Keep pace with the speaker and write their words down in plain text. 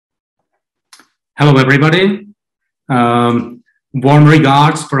Hello, everybody. Warm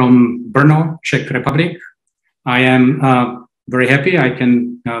regards from Brno, Czech Republic. I am very happy I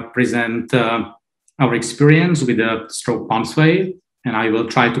can present our experience with the stroke pathway, and I will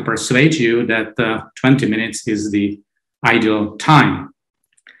try to persuade you that 20 minutes is the ideal time.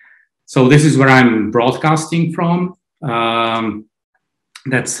 So this is where I'm broadcasting from.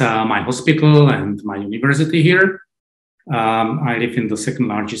 That's my hospital and my university here. I live in the second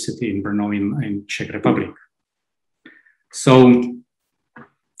largest city in Brno in Czech Republic. So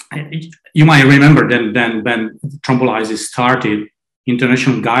you might remember that when thrombolysis started,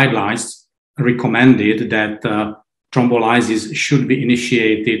 international guidelines recommended that thrombolysis should be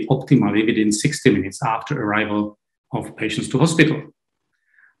initiated optimally within 60 minutes after arrival of patients to hospital.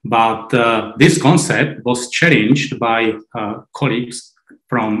 But this concept was challenged by colleagues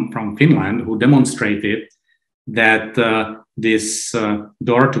from Finland who demonstrated that this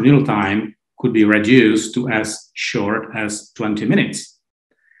door-to-needle time could be reduced to as short as 20 minutes.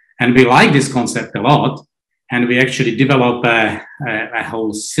 And we like this concept a lot, and we actually develop a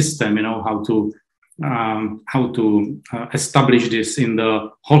whole system, how to establish this in the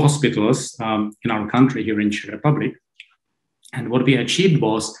whole hospitals in our country here in Czech Republic. And what we achieved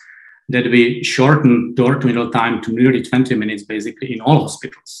was that we shortened door-to-needle time to nearly 20 minutes, basically in all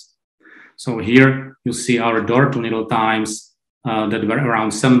hospitals. So here you see our door-to-needle times that were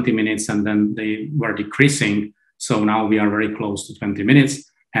around 70 minutes, and then they were decreasing. So now we are very close to 20 minutes.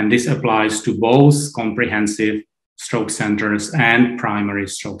 And this applies to both comprehensive stroke centers and primary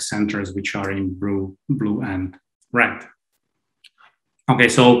stroke centers, which are in blue and red. Okay,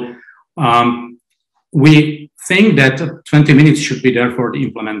 so we think that 20 minutes should be there for the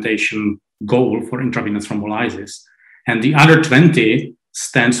implementation goal for intravenous thrombolysis. And the other 20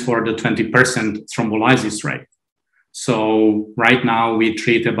 stands for the 20% thrombolysis rate. So right now we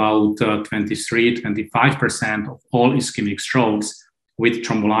treat about 23-25% of all ischemic strokes with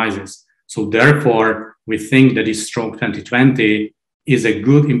thrombolysis. So therefore, we think that this stroke 2020 is a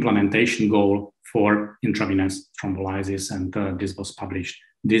good implementation goal for intravenous thrombolysis. And this was published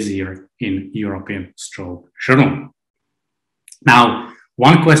this year in European Stroke Journal. Now,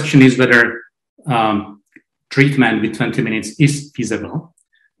 one question is whether treatment with 20 minutes is feasible.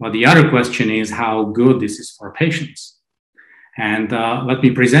 But the other question is how good this is for patients. And let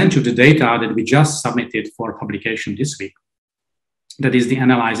me present you the data that we just submitted for publication this week. That is the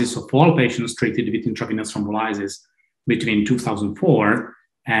analysis of all patients treated with intravenous thrombolysis between 2004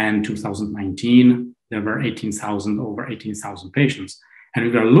 and 2019. There were over 18,000 patients. And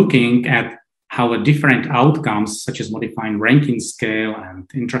we were looking at how different outcomes, such as modifying Rankin scale and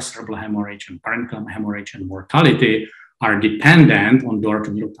intracerebral hemorrhage and parenchymal hemorrhage and mortality, are dependent on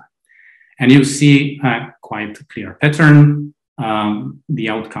door-to-needle time. And you see a quite clear pattern. The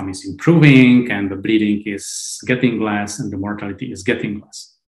outcome is improving, and the bleeding is getting less, and the mortality is getting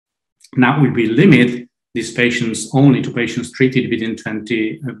less. Now, if we limit these patients only to patients treated between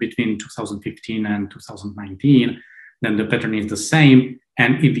 2015 and 2019, then the pattern is the same.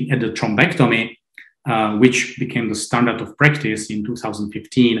 And if we add the thrombectomy, which became the standard of practice in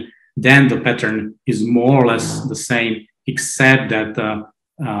 2015, then the pattern is more or less the same, except that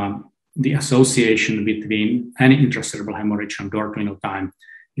the association between any intracerebral hemorrhage and door-to-needle time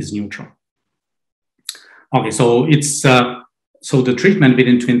is neutral. Okay, so it's so the treatment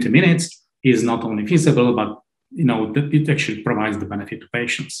within 20 minutes is not only feasible, but it actually provides the benefit to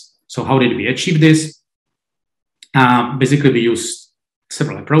patients. So how did we achieve this? Basically, we used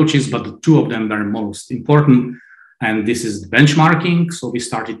several approaches, but the two of them were most important. And this is the benchmarking. So we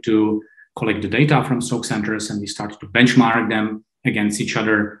started to collect the data from stroke centers, and we started to benchmark them against each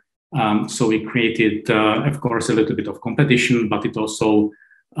other. So we created, of course, a little bit of competition, but it also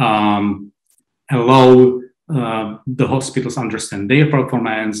allowed the hospitals understand their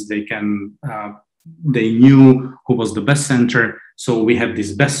performance. They knew who was the best center. So we have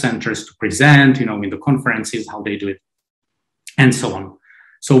these best centers to present, in the conferences, how they do it, and so on.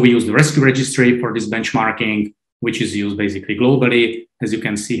 So we use the rescue registry for this benchmarking, which is used basically globally. As you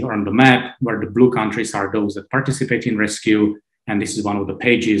can see here on the map, where the blue countries are those that participate in rescue. And this is one of the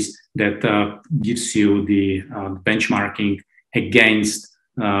pages that gives you the benchmarking against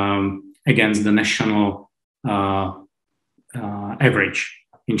the national average.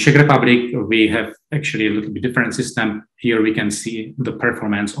 In Czech Republic, we have actually a little bit different system. Here we can see the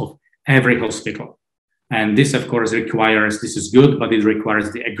performance of every hospital. And this, of course, this is good, but it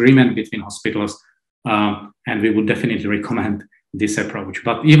requires the agreement between hospitals. And we would definitely recommend this approach.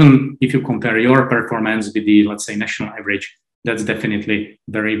 But even if you compare your performance with the, let's say, national average, that's definitely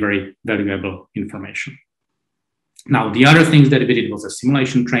very, very valuable information. Now, the other things that we did was a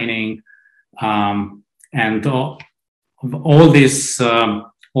simulation training. And all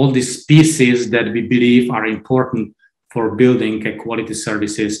these pieces that we believe are important for building a quality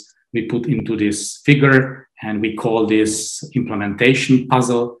services, we put into this figure, and we call this implementation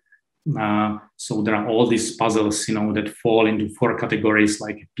puzzle. So there are all these puzzles, that fall into 4 categories,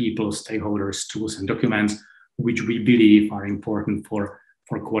 like people, stakeholders, tools, and documents, which we believe are important for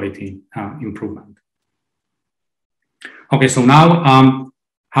quality improvement. Okay, so now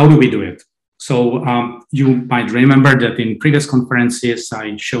how do we do it? So you might remember that in previous conferences,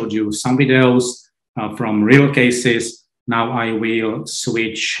 I showed you some videos from real cases. Now I will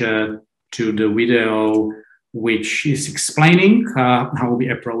switch to the video which is explaining how we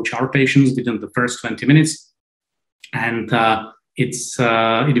approach our patients within the first 20 minutes. And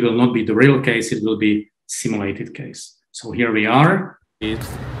it will not be the real case, it will be simulated case. So here we are.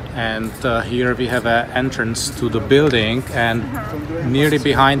 And here we have an entrance to the building, and nearly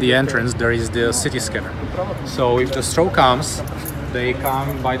behind the entrance there is the CT scanner. So if the stroke comes, they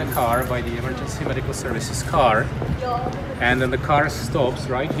come by the car, by the emergency medical services car, and then the car stops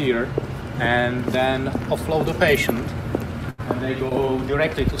right here, and then offload the patient, and they go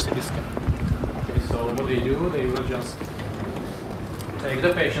directly to CT scan. Okay, so what they do, they will just take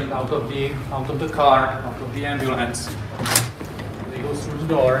the patient out of the car, out of the ambulance. They go through the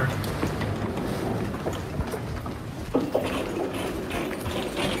door.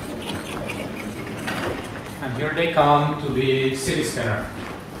 And here they come to the CT scanner.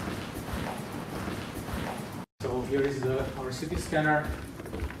 So here is our CT scanner.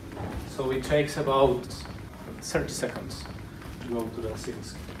 So it takes about 30 seconds to go to the CT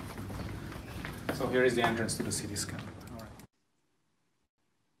scan. So here is the entrance to the CT scan. All right.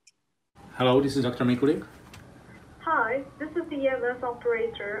 Hello, this is Dr. Mikulik. Hi, this is the EMS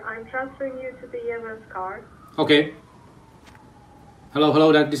operator. I'm transferring you to the EMS car. Okay.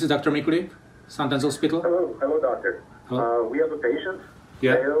 Hello, this is Dr. Mikulik, Santans Hospital. Hello, doctor. Hello. We have a patient,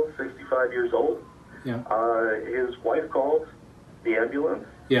 Yeah. male, 65 years old. Yeah. His wife called the ambulance.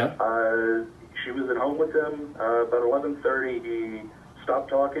 Yeah. She was at home with him. About 11:30, he stopped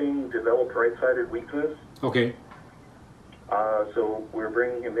talking, developed right-sided weakness. Okay. So we're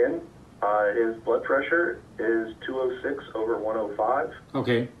bringing him in. His blood pressure is 206 over 105.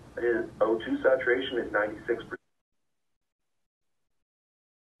 Okay. His O2 saturation is 96%.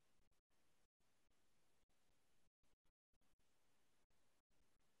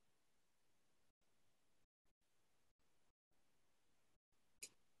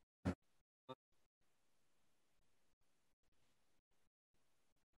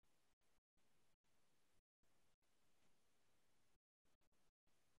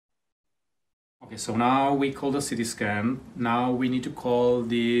 Okay, so now we call the CT scan. Now we need to call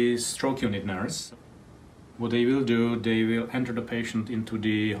the stroke unit nurse. What they will do, they will enter the patient into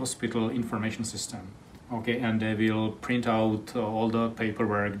the hospital information system. Okay, and they will print out all the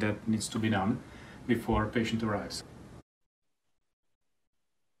paperwork that needs to be done before patient arrives.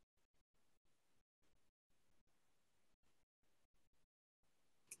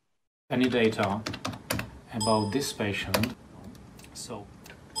 Any data about this patient. So,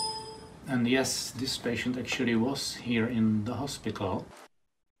 and yes, this patient actually was here in the hospital.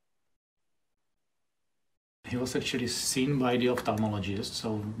 He was actually seen by the ophthalmologist,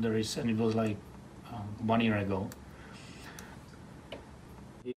 so and it was like 1 year ago.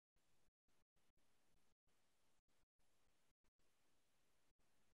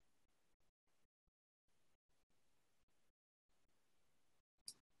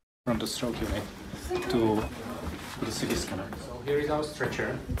 From the stroke unit to the CT scanner. So here is our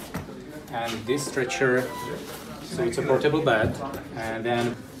stretcher, and this stretcher, so it's a portable bed, and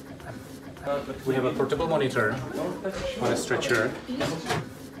then we have a portable monitor on a stretcher,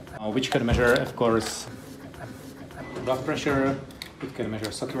 which can measure, of course, blood pressure, it can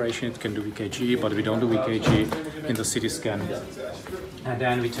measure saturation, it can do EKG, but we don't do EKG in the CT scan. And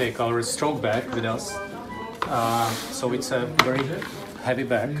then we take our stroke bag with us. So it's a very heavy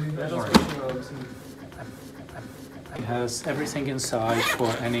bag. It has everything inside for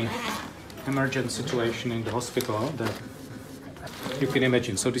any emergent situation in the hospital that you can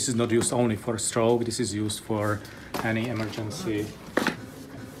imagine. So this is not used only for stroke, this is used for any emergency.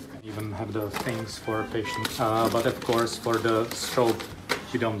 Even have the things for patients. But of course for the stroke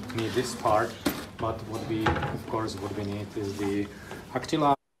we don't need this part. But what we need is the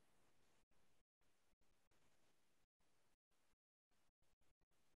Actila.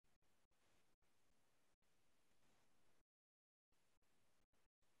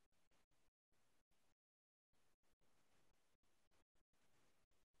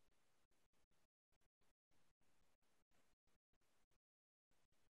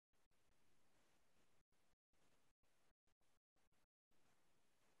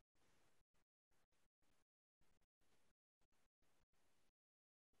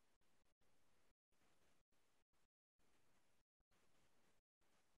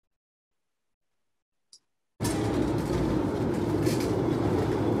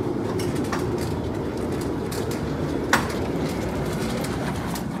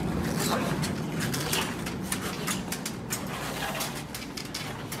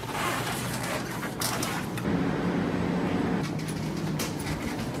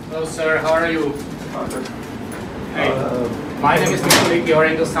 Hello, sir. How are you? Hey, my name is Mikulik. You're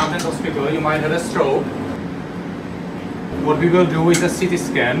in the Santander Hospital. You might have a stroke. What we will do is a CT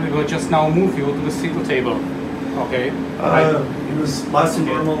scan. We will just now move you to the CT table. Okay. It was lasting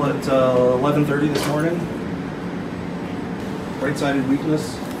normal at 11:30 this morning. Right-sided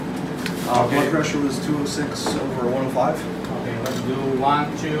weakness. Blood pressure was 206 over 105. Okay, let's do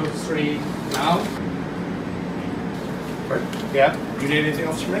 1, 2, 3 now. Right. Yeah. You need anything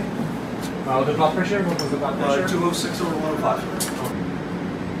else from me? The blood pressure, what was the blood pressure? 206 over 105.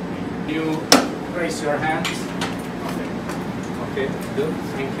 You raise your hands. Okay. Okay, good.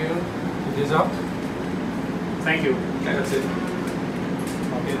 Thank you. Hold this up. Thank you. Okay, that's it.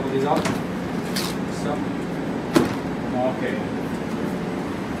 Okay, hold this up. Stop. Okay.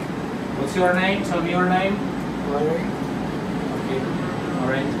 What's your name? Tell me your name. Okay. All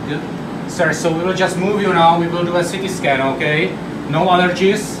right. Good. Sir, so we will just move you now. We will do a CT scan, okay? No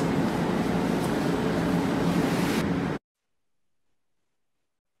allergies.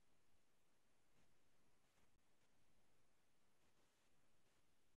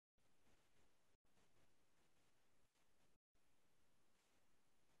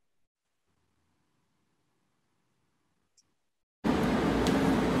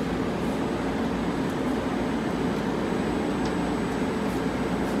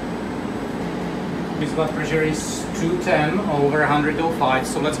 His blood pressure is 210 over 105,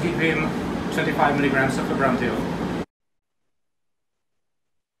 so let's give him 25 milligrams of abramtil.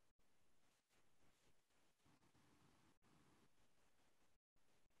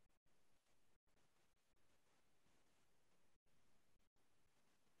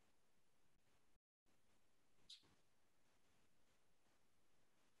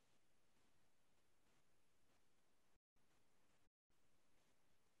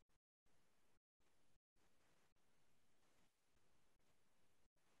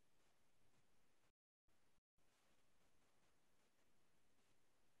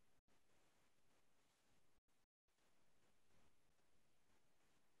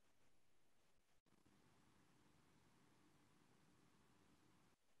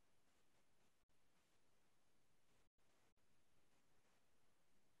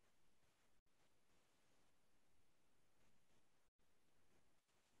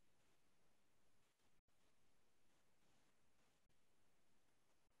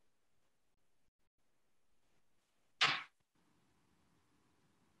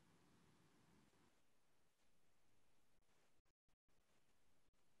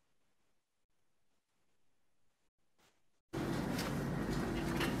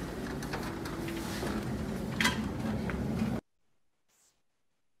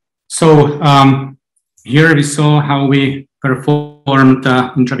 So here we saw how we performed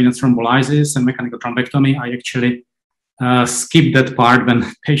intravenous thrombolysis and mechanical thrombectomy. I actually skipped that part when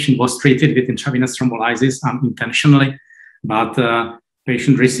patient was treated with intravenous thrombolysis unintentionally, but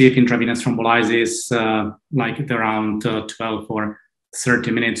patient received intravenous thrombolysis like at around 12 or 30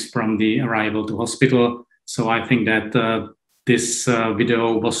 minutes from the arrival to hospital. So I think that this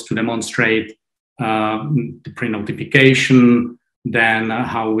video was to demonstrate the pre-notification, then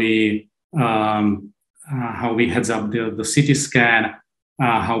how we heads up the CT scan,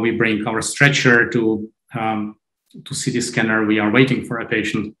 how we bring our stretcher to CT scanner. We are waiting for a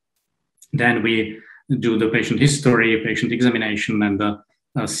patient. Then we do the patient history, patient examination, and the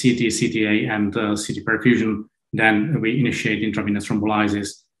CT, CTA, and CT perfusion. Then we initiate intravenous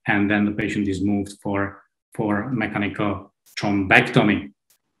thrombolysis, and then the patient is moved for mechanical thrombectomy.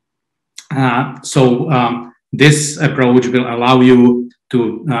 This approach will allow you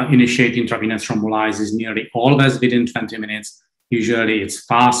to initiate intravenous thrombolysis nearly always within 20 minutes. Usually it's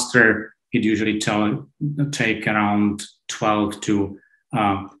faster. It usually take around 12 to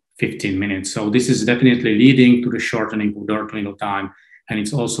 15 minutes. So this is definitely leading to the shortening of the clinical time. And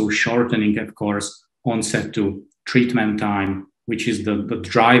it's also shortening, of course, onset to treatment time, which is the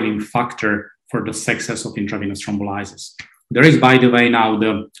driving factor for the success of intravenous thrombolysis. There is, by the way, now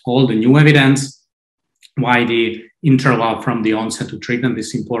all the new evidence why the interval from the onset to treatment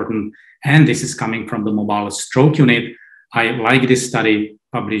is important. And this is coming from the mobile stroke unit. I like this study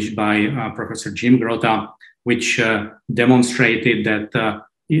published by Professor Jim Grotta, which demonstrated that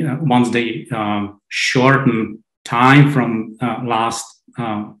once they shorten time from last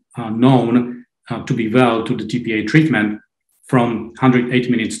known to be well to the TPA treatment from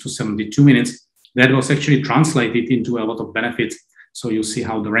 108 minutes to 72 minutes, that was actually translated into a lot of benefits. So you see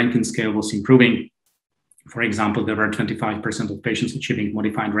how the Rankin scale was improving. For example, there were 25% of patients achieving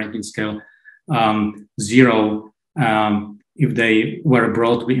modified Rankin scale 0 if they were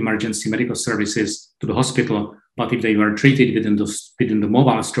brought to emergency medical services to the hospital, But if they were treated within the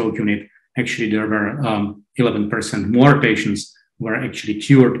mobile stroke unit, actually there were 11% more patients were actually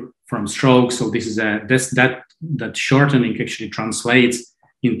cured from stroke. So this is that shortening actually translates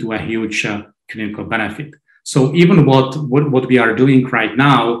into a huge clinical benefit. So even what we are doing right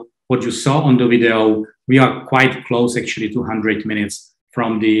now, what you saw on the video, we are quite close actually to 100 minutes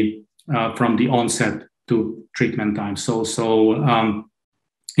from the onset to treatment time. So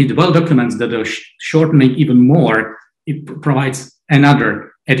it well documents that the shortening even more, it provides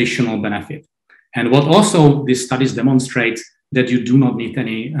another additional benefit. And what also these studies demonstrate that you do not need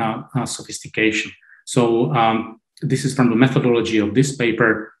any sophistication. So this is from the methodology of this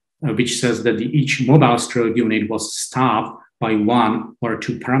paper, which says that each mobile stroke unit was staffed by 1 or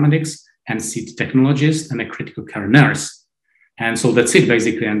 2 paramedics and CT technologists and a critical care nurse. And so that's it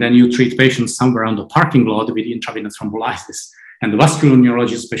basically. And then you treat patients somewhere on the parking lot with intravenous thrombolysis. And the vascular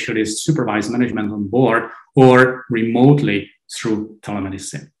neurology specialists supervise management on board or remotely through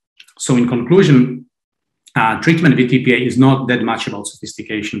telemedicine. So in conclusion, treatment with TPA is not that much about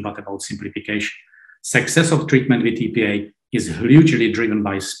sophistication, but about simplification. Success of treatment with TPA is hugely driven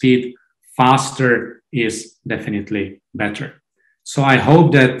by speed. Faster is definitely better. So I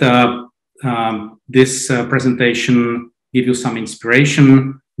hope that this presentation give you some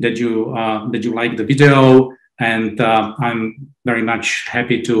inspiration, that you like the video, and I'm very much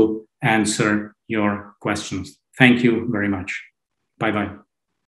happy to answer your questions. Thank you very much. Bye-bye.